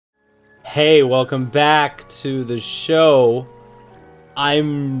Hey, welcome back to the show.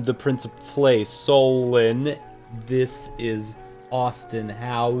 I'm the Prince of Play, Solon. This is Austin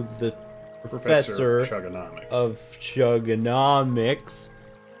Howe, the Professor of Chugonomics.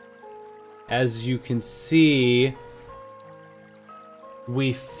 As you can see,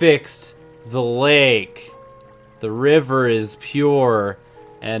 we fixed the lake. The river is pure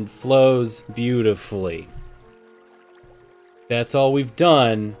and flows beautifully. That's all we've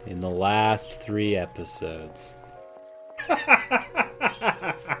done in the last 3 episodes.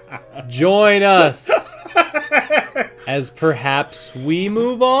 Join us as perhaps we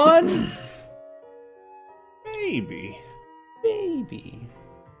move on? Maybe.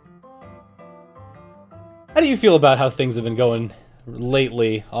 How do you feel about how things have been going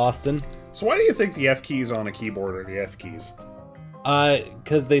lately, Austin? So why do you think the F keys on a keyboard are the F keys?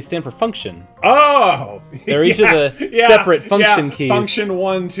 Because they stand for function. Oh! They're each of the separate function keys. Function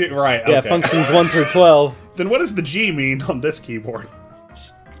 1, 2, right, okay. Yeah, functions 1 through 12. Then what does the G mean on this keyboard?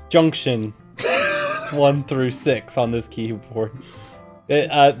 Junction 1 through 6 on this keyboard.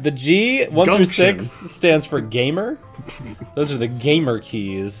 The G, 1 through 6, stands for gamer. Those are the gamer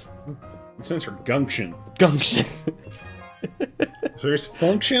keys. It stands for gunction. Gunction. So there's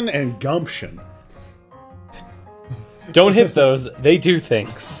function and gumption. Don't hit those. They do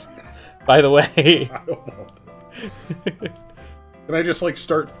things. By the way. I don't know. Can I just, like,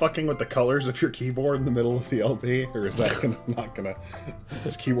 start fucking with the colors of your keyboard in the middle of the LP? Or is that not gonna...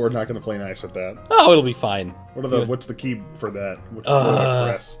 This keyboard not gonna play nice with that? Oh, it'll be fine. What's the key for that? What do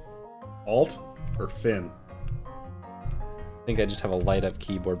I press? Alt? Or Fin? I think I just have a light up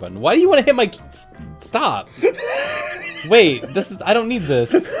keyboard button. Why do you want to hit my Stop! Wait, I don't need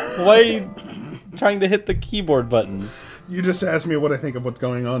this. Why are you trying to hit the keyboard buttons? You just asked me what I think of what's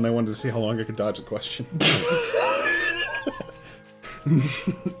going on, and I wanted to see how long I could dodge the question.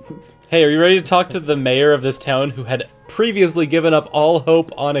 Hey, are you ready to talk to the mayor of this town who had previously given up all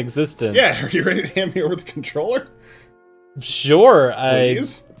hope on existence? Yeah, are you ready to hand me over the controller? Sure,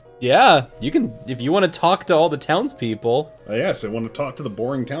 Please? Yeah, you can, if you want to talk to all the townspeople. Yes, I want to talk to the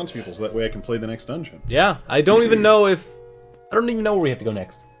boring townspeople so that way I can play the next dungeon. Yeah, I don't even know where we have to go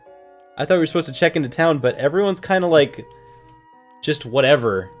next. I thought we were supposed to check into town, but everyone's kind of like, just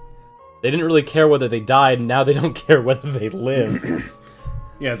whatever. They didn't really care whether they died, and now they don't care whether they live.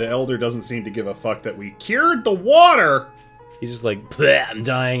 Yeah, the elder doesn't seem to give a fuck that we cured the water! He's just like, I'm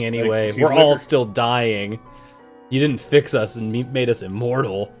dying anyway. We're all still dying. You didn't fix us and made us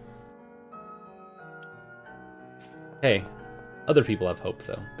immortal. Hey, other people have hope,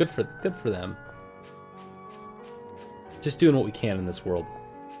 though. Good for them. Just doing what we can in this world.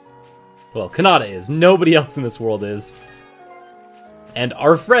 Well, Kanata is. Nobody else in this world is. And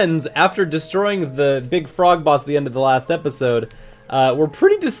our friends, after destroying the big frog boss at the end of the last episode, were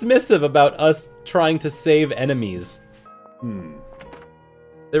pretty dismissive about us trying to save enemies.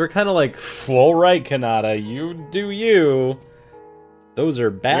 They were kind of like, all right, Kanata, you do you. Those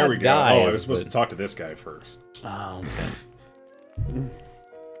are bad there we go. guys. Oh, I was supposed to talk to this guy first. Oh, okay.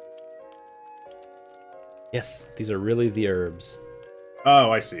 Yes, these are really the herbs.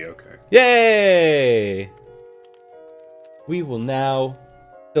 Oh, I see, okay. Yay! We will now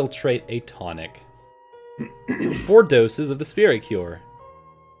filtrate a tonic. 4 doses of the spirit cure.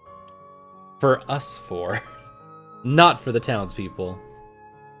 For us 4. Not for the townspeople.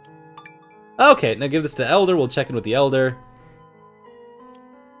 Okay, now give this to Elder. We'll check in with the Elder.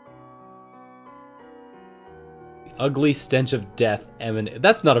 The ugly stench of death emanates.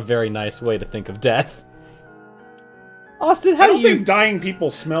 That's not a very nice way to think of death. Austin, how do you... I don't think dying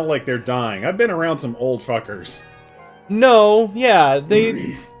people smell like they're dying. I've been around some old fuckers. No, yeah,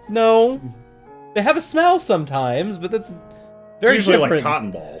 they... No. They have a smell sometimes, but that's very it's usually different. like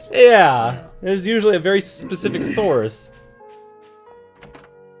cotton balls. Yeah, there's usually a very specific source.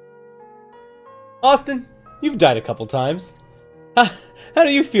 Austin, you've died a couple times. How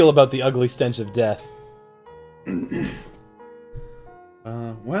do you feel about the ugly stench of death?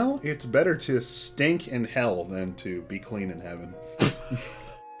 Well, it's better to stink in hell than to be clean in heaven.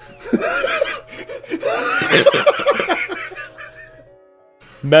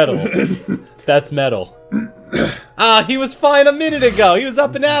 Metal. That's metal. Ah, he was fine a minute ago. He was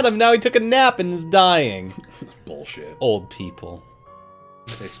up and at him. Now he took a nap and is dying. Bullshit. Old people.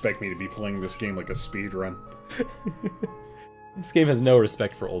 They expect me to be playing this game like a speed run. This game has no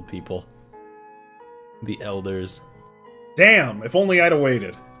respect for old people. The elders. Damn, if only I'd have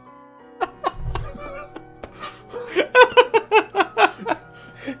waited.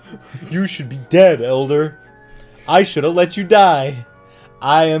 You should be dead, Elder. I should have let you die.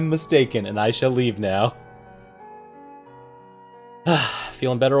 I am mistaken, and I shall leave now.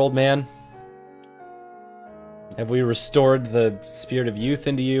 Feeling better, old man? Have we restored the spirit of youth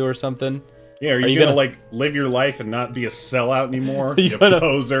into you or something? Yeah, are you gonna like live your life and not be a sellout anymore? You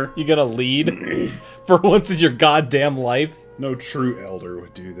poser. You gonna lead for once in your goddamn life? No true elder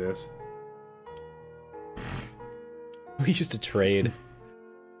would do this. We used to trade.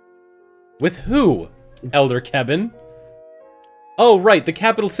 With who? Elder Kevin? Oh, right, the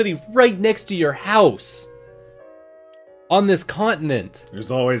capital city right next to your house. On this continent. There's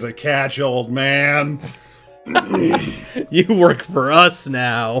always a catch, old man. You work for us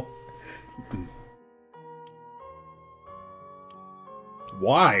now.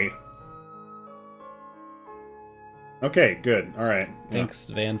 Why? Okay, good. All right. Thanks,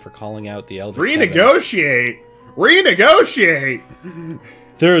 Van, for calling out the Elder Renegotiate! Kevin. Renegotiate!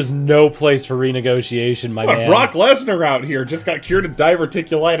 There is no place for renegotiation, my man. Brock Lesnar out here just got cured of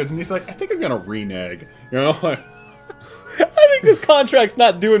diverticulitis, and he's like, I think I'm gonna renege. You know? I think this contract's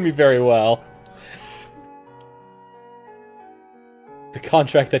not doing me very well. The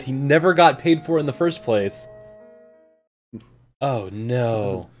contract that he never got paid for in the first place. Oh,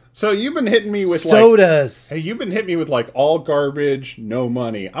 no. So you've been hitting me with sodas. Hey, you've been hitting me with like all garbage, no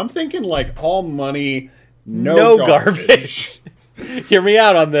money. I'm thinking like all money, no garbage. Hear me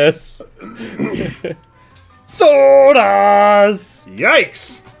out on this. Sodas.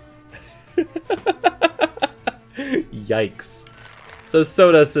 Yikes. Yikes. So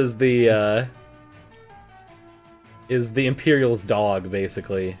Sodas is the Imperial's dog,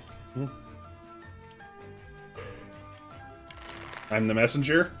 basically. I'm the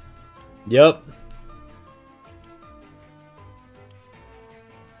messenger? Yep.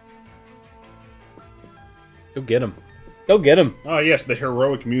 Go get him. Go get him. Oh yes, the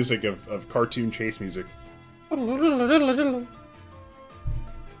heroic music of cartoon chase music. Yeah,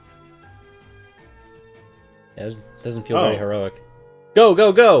 it doesn't feel very heroic. Go,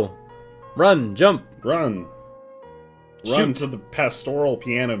 go, go! Run, jump. Run. Shoot. Run to the pastoral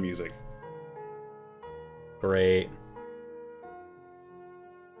piano music. Great.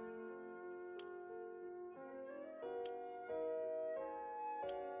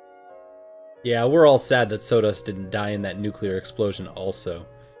 Yeah, we're all sad that Sodas didn't die in that nuclear explosion also.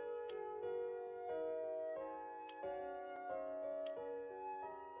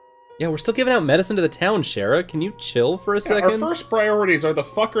 Yeah, we're still giving out medicine to the town, Shara. Can you chill for a second? Our first priorities are the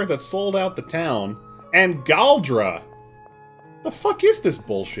fucker that sold out the town and Galdra. The fuck is this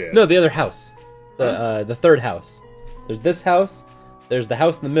bullshit? No, the other house. The third house. There's this house, there's the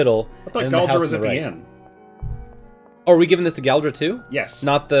house in the middle, I thought and then Galdra the was house at on the the right. end. Oh, are we giving this to Galdra too? Yes.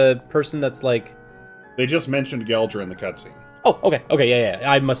 Not the person that's like... They just mentioned Galdra in the cutscene. Oh, okay. Okay,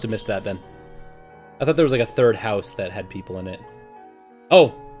 yeah. I must have missed that then. I thought there was like a third house that had people in it.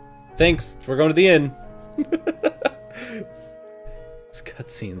 Oh, thanks. We're going to the inn. These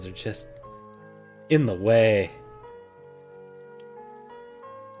cutscenes are just in the way.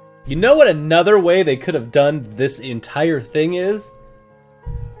 You know what another way they could have done this entire thing is?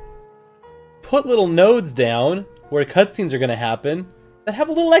 Put little nodes down where cutscenes are going to happen that have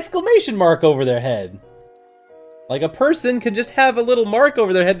a little exclamation mark over their head. Like a person could just have a little mark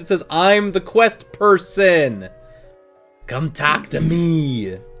over their head that says, I'm the quest person. Come talk to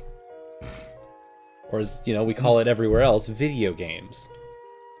me. Or as, you know, we call it everywhere else, video games.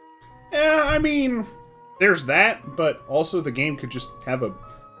 Yeah, I mean, there's that, but also the game could just have a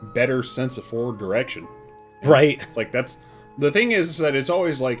better sense of forward direction. Right. Like, that's... The thing is that it's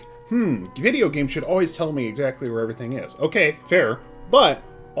always like, video games should always tell me exactly where everything is. Okay, fair. But,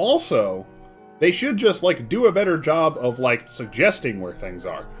 also, they should just, like, do a better job of, like, suggesting where things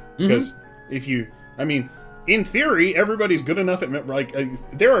are. Because if you... I mean, in theory, everybody's good enough at...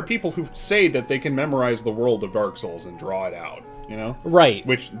 there are people who say that they can memorize the world of Dark Souls and draw it out, you know? Right.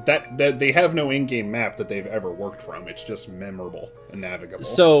 Which, that they have no in-game map that they've ever worked from. It's just memorable and navigable.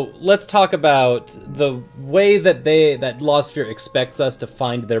 So, let's talk about the way that Lost Sphear expects us to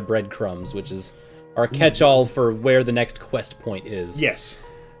find their breadcrumbs, which is our catch-all for where the next quest point is. Yes.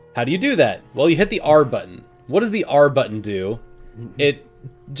 How do you do that? Well, you hit the R button. What does the R button do? It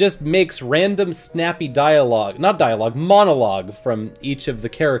just makes random snappy monologue from each of the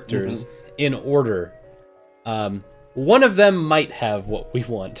characters in order. One of them might have what we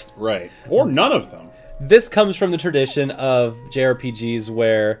want. Right. Or none of them. This comes from the tradition of JRPGs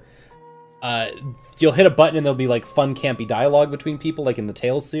where you'll hit a button and there'll be like fun campy dialogue between people, like in the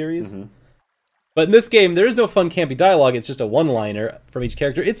Tales series. But in this game, there is no fun campy dialogue, it's just a one-liner from each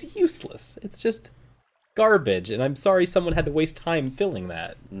character. It's useless. It's just garbage, and I'm sorry someone had to waste time filling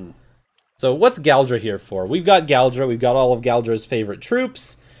that. So what's Galdra here for? We've got Galdra, we've got all of Galdra's favorite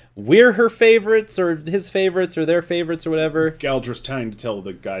troops. We're her favorites, or his favorites, or their favorites, or whatever. Galdra's trying to tell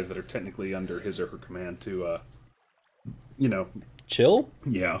the guys that are technically under his or her command to you know... Chill?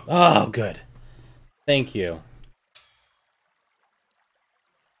 Yeah. Oh, good. Thank you.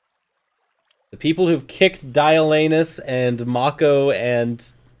 The people who've kicked Diolanus and Mako and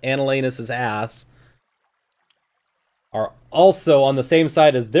Analanus' ass are also on the same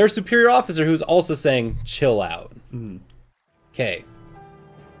side as their superior officer, who's also saying, chill out. Okay.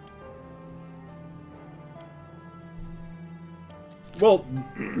 Well,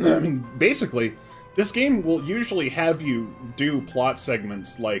 I mean, basically, this game will usually have you do plot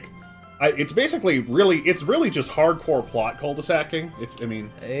segments like... it's basically it's really just hardcore plot cul-de-sacking.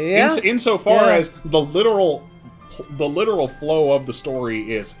 Insofar as the literal flow of the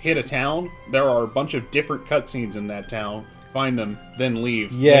story is hit a town, there are a bunch of different cutscenes in that town, find them, then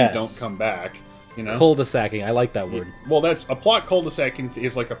leave, then don't come back. You know, cul-de-sacking. I like that word. Well, that's a plot cul-de-sacking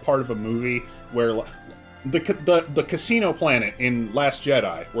is like a part of a movie where the casino planet in Last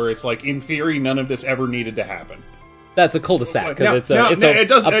Jedi, where it's like in theory none of this ever needed to happen. That's a cul-de-sac because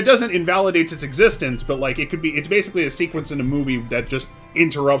it doesn't invalidate its existence, but like it's basically a sequence in a movie that just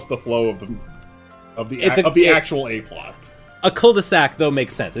interrupts the flow of the actual A plot. A cul-de-sac though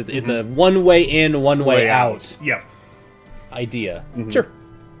makes sense. It's a one way in, one way out. Yep. Idea. Sure.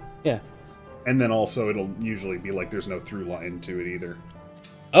 Yeah. And then also it'll usually be like there's no through line to it either.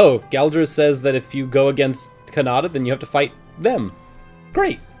 Oh, Galdra says that if you go against Kanata, then you have to fight them.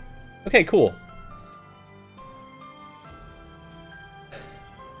 Great. Okay, cool.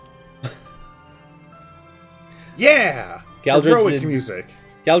 Yeah! Heroic music.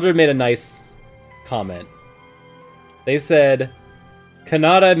 Galdra made a nice comment. They said,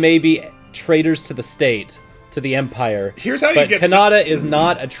 Kanata may be traitors to the state, to the Empire, but Kanata is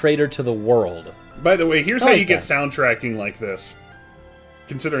not a traitor to the world. By the way, here's how you get soundtracking like this.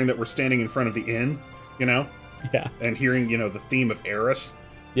 Considering that we're standing in front of the inn, you know? Yeah. And hearing, you know, the theme of Eris.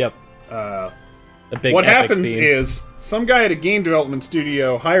 Yep. What happens is, some guy at a game development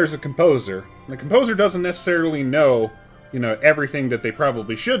studio hires a composer. The composer doesn't necessarily know, you know, everything that they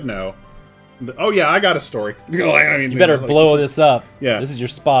probably should know. Oh yeah, I got a story. You better blow this up. Yeah. This is your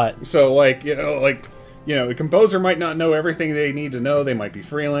spot. So, the composer might not know everything they need to know. They might be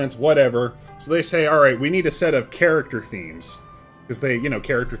freelance, whatever. So they say, alright, we need a set of character themes. Because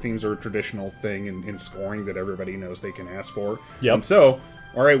character themes are a traditional thing in scoring that everybody knows they can ask for. Yep. And so,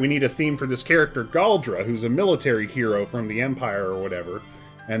 alright, we need a theme for this character, Galdra, who's a military hero from the Empire or whatever.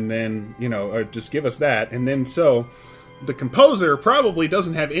 And then, just give us that. And then the composer probably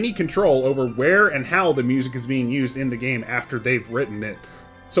doesn't have any control over where and how the music is being used in the game after they've written it.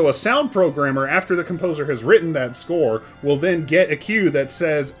 So a sound programmer, after the composer has written that score, will then get a cue that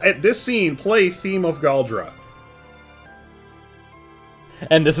says, at this scene, play Theme of Galdra.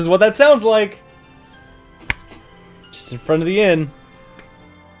 And this is what that sounds like. Just in front of the inn.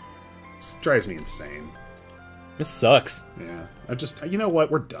 This drives me insane. This sucks. Yeah. You know what?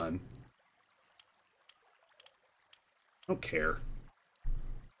 We're done. I don't care.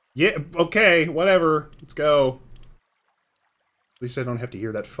 Yeah, okay, whatever. Let's go. At least I don't have to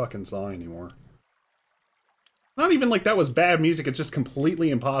hear that fucking song anymore. Not even like that was bad music, it's just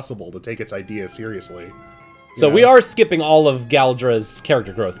completely impossible to take its idea seriously. So we are skipping all of Galdra's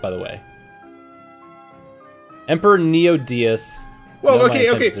character growth, by the way. Emperor Neodius. Well, okay,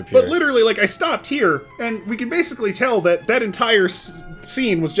 but literally, I stopped here, and we can basically tell that that entire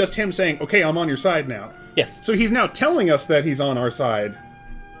scene was just him saying, okay, I'm on your side now. Yes. So he's now telling us that he's on our side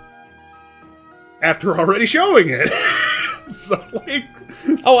after already showing it. So,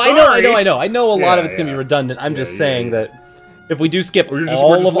 oh, I know a lot of it's going to be redundant. I'm just saying that if we do skip we're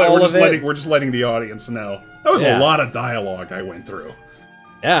just letting the audience know. That was a lot of dialogue I went through.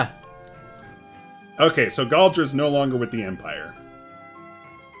 Yeah. Okay, so Galdra's no longer with the Empire.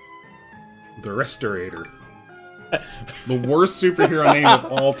 The Restorator. The worst superhero name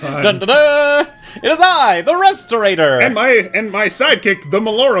of all time. Dun, dun, dun! It is I, the Restorator! And my sidekick, the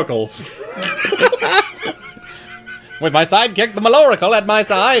Malorical. With my sidekick, the Malorical, at my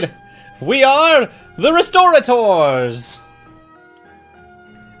side, we are the Restorators!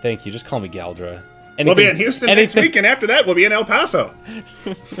 Thank you, just call me Galdra. We'll be in Houston next week, and after that, we'll be in El Paso.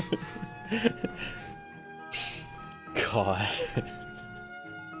 God.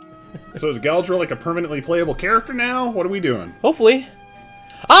 So is Galdra like a permanently playable character now? What are we doing? Hopefully.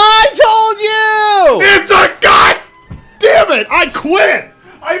 I told you! It's a god damn it! I quit!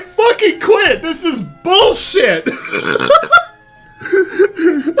 I fucking quit! This is bullshit!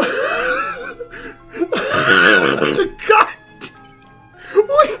 God!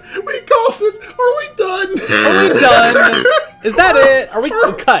 We call this. Are we done? Are we done? Is that it? Are we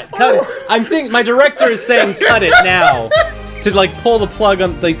cut? I'm saying my director is saying cut it now to pull the plug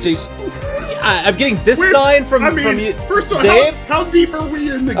on just. I'm getting this sign from you. First of all, Dave? how deep are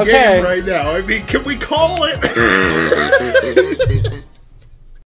we in the Okay. game right now? I mean, can we call it?